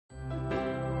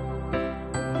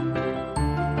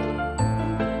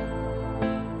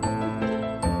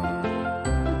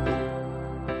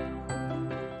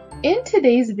In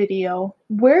today's video,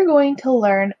 we're going to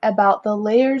learn about the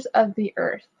layers of the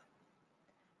Earth.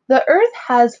 The Earth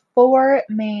has four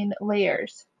main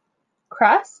layers: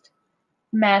 crust,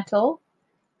 mantle,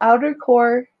 outer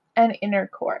core, and inner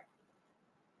core.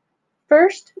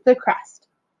 First, the crust.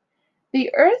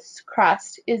 The Earth's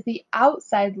crust is the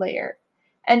outside layer,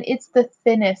 and it's the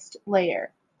thinnest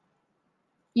layer.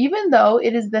 Even though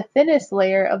it is the thinnest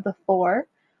layer of the four,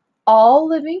 all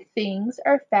living things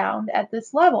are found at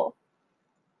this level.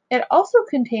 It also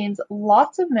contains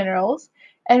lots of minerals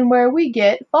and where we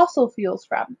get fossil fuels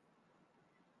from.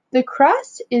 The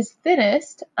crust is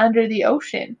thinnest under the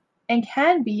ocean and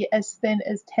can be as thin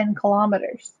as 10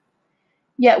 kilometers.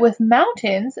 Yet with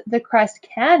mountains, the crust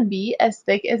can be as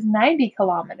thick as 90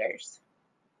 kilometers.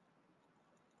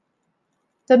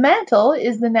 The mantle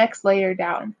is the next layer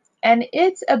down, and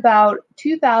it's about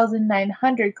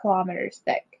 2,900 kilometers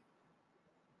thick.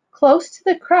 Close to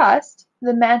the crust,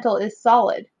 the mantle is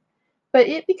solid, but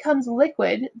it becomes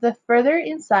liquid the further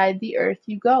inside the Earth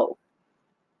you go.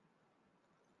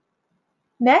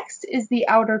 Next is the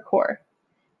outer core.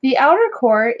 The outer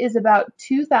core is about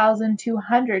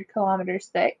 2,200 kilometers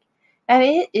thick, and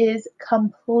it is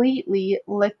completely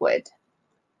liquid.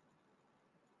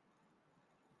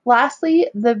 Lastly,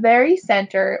 the very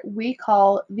center we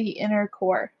call the inner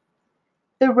core.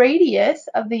 The radius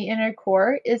of the inner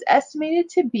core is estimated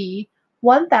to be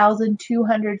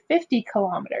 1,250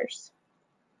 kilometers.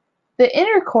 The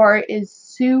inner core is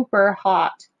super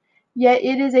hot, yet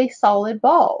it is a solid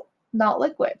ball, not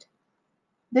liquid.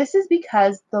 This is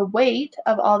because the weight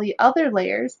of all the other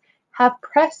layers have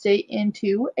pressed it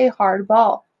into a hard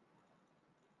ball.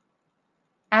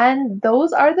 And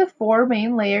those are the four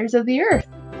main layers of the Earth.